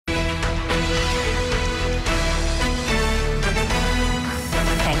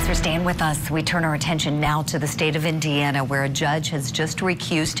Staying with us, we turn our attention now to the state of Indiana, where a judge has just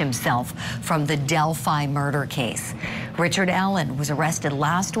recused himself from the Delphi murder case. Richard Allen was arrested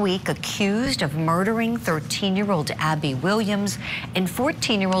last week, accused of murdering 13-year-old Abby Williams and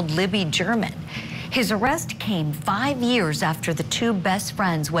 14-year-old Libby German. His arrest came 5 years after the two best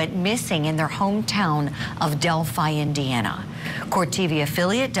friends went missing in their hometown of Delphi, Indiana. Court TV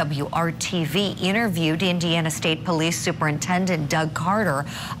affiliate WRTV interviewed Indiana State Police Superintendent Doug Carter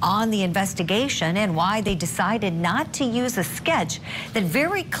on the investigation and why they decided not to use a sketch that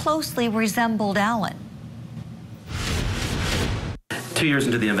very closely resembled Allen. 2 years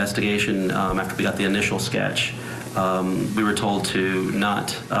into the investigation, after we got the initial sketch, we were told to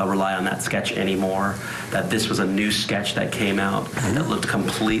not rely on that sketch anymore, that this was a new sketch that came out that looked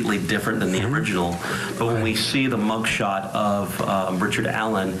completely different than the original. But when we see the mugshot of Richard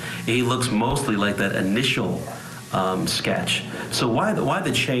Allen, he looks mostly like that initial sketch. So why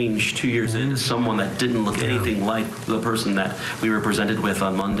the change 2 years into someone that didn't look anything like the person that we were presented with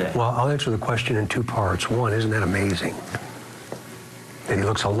on Monday? Well, I'll answer the question in two parts. One, isn't that amazing? That he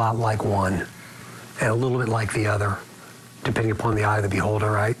looks a lot like one and a little bit like the other, depending upon the eye of the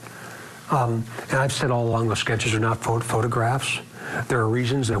beholder, right? And I've said all along, those sketches are not photographs. There are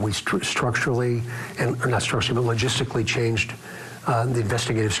reasons that we structurally, or not structurally, but logistically changed the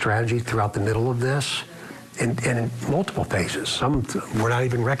investigative strategy throughout the middle of this, and in multiple phases. Some were not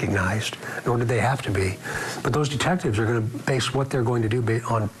even recognized, nor did they have to be. But those detectives are going to base what they're going to do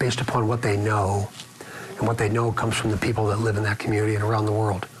based upon what they know, and what they know comes from the people that live in that community and around the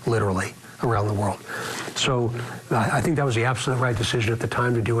world, literally around the world. So I think that was the absolute right decision at the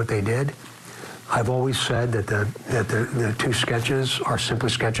time to do what they did. I've always said that the two sketches are simply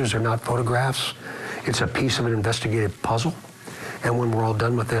sketches, they're not photographs. It's a piece of an investigative puzzle. And when we're all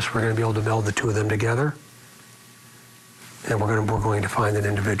done with this, we're going to be able to meld the two of them together. And we're going to find an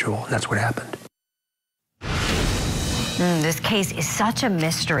individual. That's what happened. This case is such a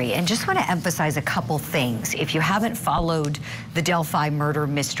mystery, and just want to emphasize a couple things. If you haven't followed the Delphi murder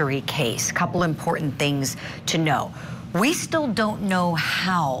mystery case, a couple important things to know. We still don't know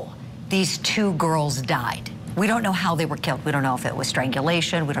how these two girls died. We don't know how they were killed. We don't know if it was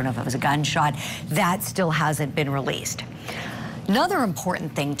strangulation. We don't know if it was a gunshot. That still hasn't been released. Another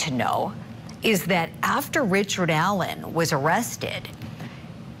important thing to know is that after Richard Allen was arrested,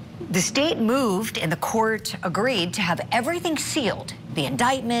 the state moved and the court agreed to have everything sealed. The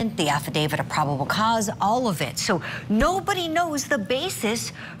indictment, the affidavit of probable cause, all of it. So nobody knows the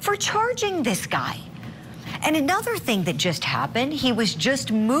basis for charging this guy. And another thing that just happened, he was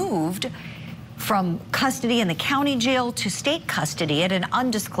just moved from custody in the county jail to state custody at an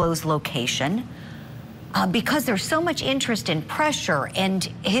undisclosed location because there's so much interest and pressure, and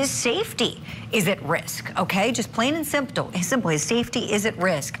his safety is at risk, okay? Just plain and simple, his safety is at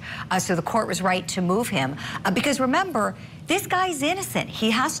risk. So the court was right to move him because remember, this guy's innocent.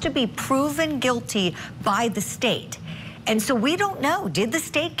 He has to be proven guilty by the state. And so we don't know, did the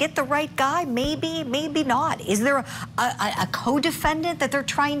state get the right guy? Maybe, maybe not. Is there a co-defendant that they're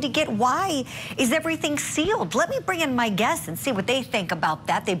trying to get? Why is everything sealed? Let me bring in my guests and see what they think about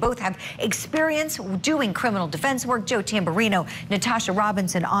that. They both have experience doing criminal defense work. Joe Tamburino, Natasha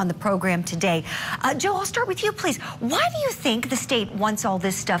Robinson on the program today. Joe, I'll start with you, please. Why do you think the state wants all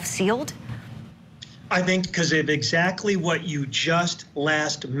this stuff sealed? I think because of exactly what you just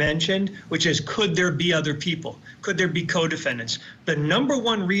last mentioned, which is, could there be other people? Could there be co-defendants? The number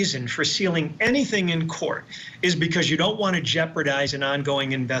one reason for sealing anything in court is because you don't want to jeopardize an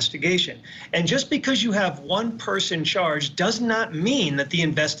ongoing investigation. And just because you have one person charged does not mean that the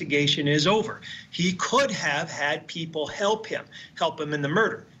investigation is over. He could have had people help him in the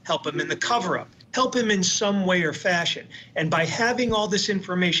murder, help him in the cover-up, help him in some way or fashion. And by having all this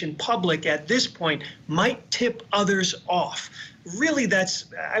information public at this point might tip others off. Really, that's,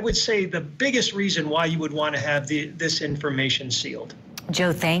 I would say, the biggest reason why you would want to have this information sealed.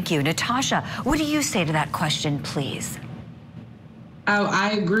 Joe, thank you. Natasha, what do you say to that question, please?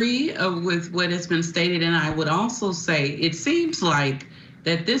 I agree with what has been stated, and I would also say it seems like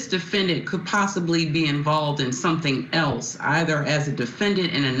that this defendant could possibly be involved in something else, either as a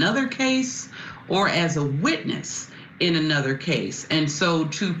defendant in another case or as a witness in another case. And so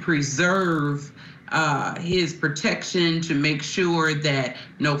to preserve his protection, to make sure that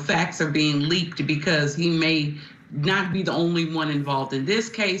no facts are being leaked because he may not be the only one involved in this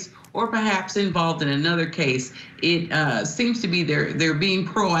case, or perhaps involved in another case. It seems to be they're being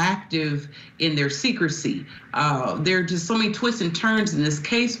proactive in their secrecy. There are just so many twists and turns in this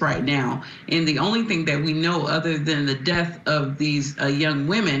case right now, and the only thing that we know other than the death of these young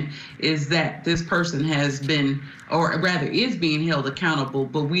women is that this person has been, or rather is being held accountable,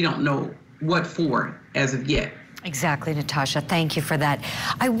 but we don't know what for as of yet. Exactly, Natasha. Thank you for that.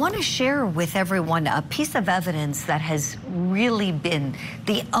 I want to share with everyone a piece of evidence that has really been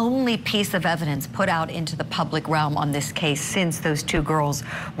the only piece of evidence put out into the public realm on this case since those two girls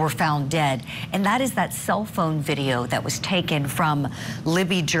were found dead. And that is that cell phone video that was taken from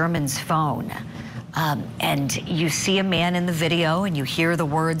Libby German's phone. And you see a man in the video and you hear the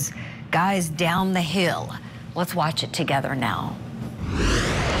words, "Guys down the hill." Let's watch it together now.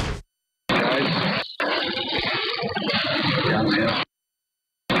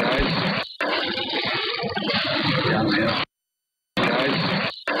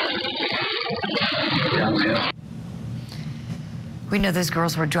 We know those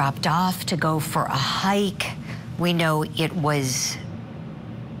girls were dropped off to go for a hike. We know it was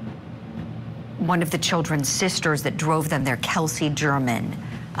one of the children's sisters that drove them there. Kelsey German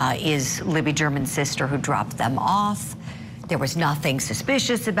is Libby German's sister who dropped them off. There was nothing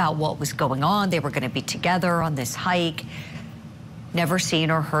suspicious about what was going on. They were going to be together on this hike. Never seen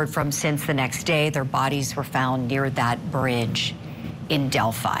or heard from since the next day. Their bodies were found near that bridge in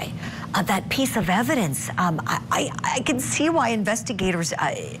Delphi. That piece of evidence, I can see why investigators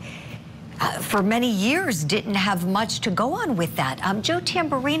for many years didn't have much to go on with that. Joe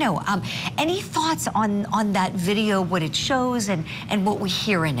Tamburino, any thoughts on that video, what it shows and what we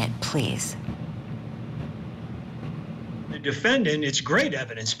hear in it, please? Defendant, it's great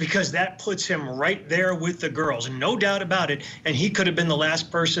evidence because that puts him right there with the girls, no doubt about it, and he could have been the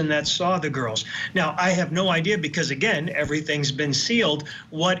last person that saw the girls. Now, I have no idea because, again, everything's been sealed.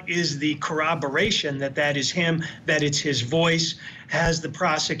 What is the corroboration that that is him, that it's his voice? Has the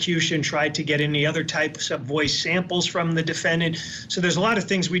prosecution tried to get any other types of voice samples from the defendant? So there's a lot of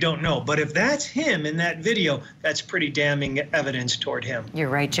things we don't know. But if that's him in that video, that's pretty damning evidence toward him. You're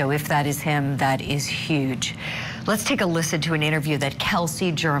right, Joe. If that is him, that is huge. Let's take a listen to an interview that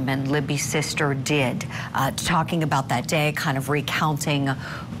Kelsey German, Libby's sister, did, talking about that day, kind of recounting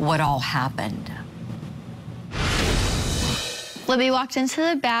what all happened. Libby walked into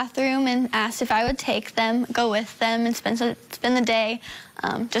the bathroom and asked if I would take them, go with them, and spend the day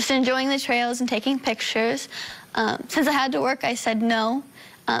just enjoying the trails and taking pictures. Since I had to work, I said no.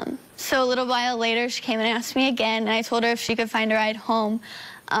 So a little while later, she came and asked me again, and I told her if she could find a ride home,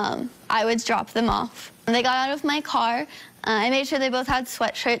 I would drop them off. When they got out of my car, I made sure they both had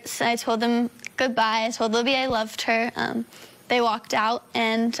sweatshirts. I told them goodbye. I told Libby I loved her. They walked out,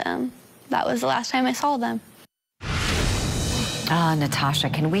 and that was the last time I saw them. Natasha,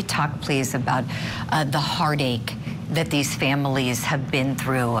 can we talk, please, about the heartache that these families have been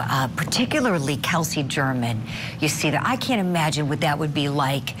through, particularly Kelsey German? You see that. I can't imagine what that would be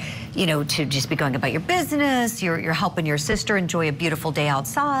like, you know, to just be going about your business. You're helping your sister enjoy a beautiful day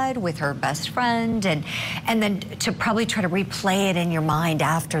outside with her best friend, and then to probably try to replay it in your mind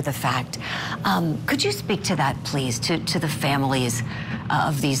after the fact. Could you speak to that, please, to the families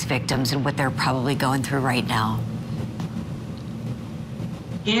of these victims and what they're probably going through right now?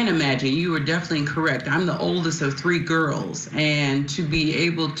 Can't imagine. You were definitely correct. I'm the oldest of 3 girls, and to be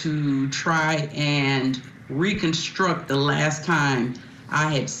able to try and reconstruct the last time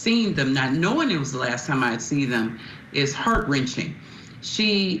I had seen them, not knowing it was the last time I'd seen them, is heart-wrenching.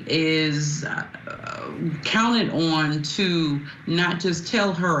 She is counted on to not just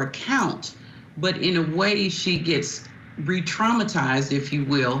tell her account, but in a way she gets re-traumatized, if you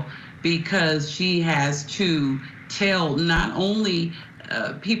will, because she has to tell not only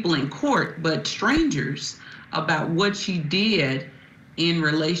people in court, but strangers about what she did in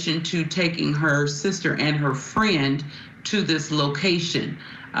relation to taking her sister and her friend to this location.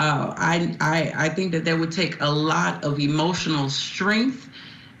 I think that would take a lot of emotional strength,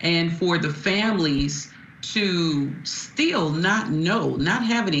 and for the families to still not know, not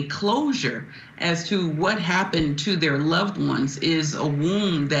have any closure as to what happened to their loved ones is a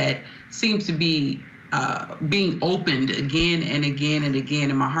wound that seems to be being opened again and again and again,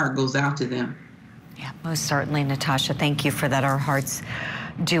 and my heart goes out to them. Yeah, most certainly, Natasha. Thank you for that. Our hearts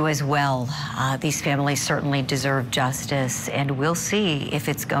do as well. These families certainly deserve justice, and we'll see if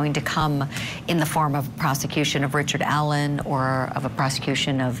it's going to come in the form of prosecution of Richard Allen or of a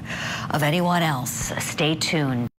prosecution of anyone else. Stay tuned.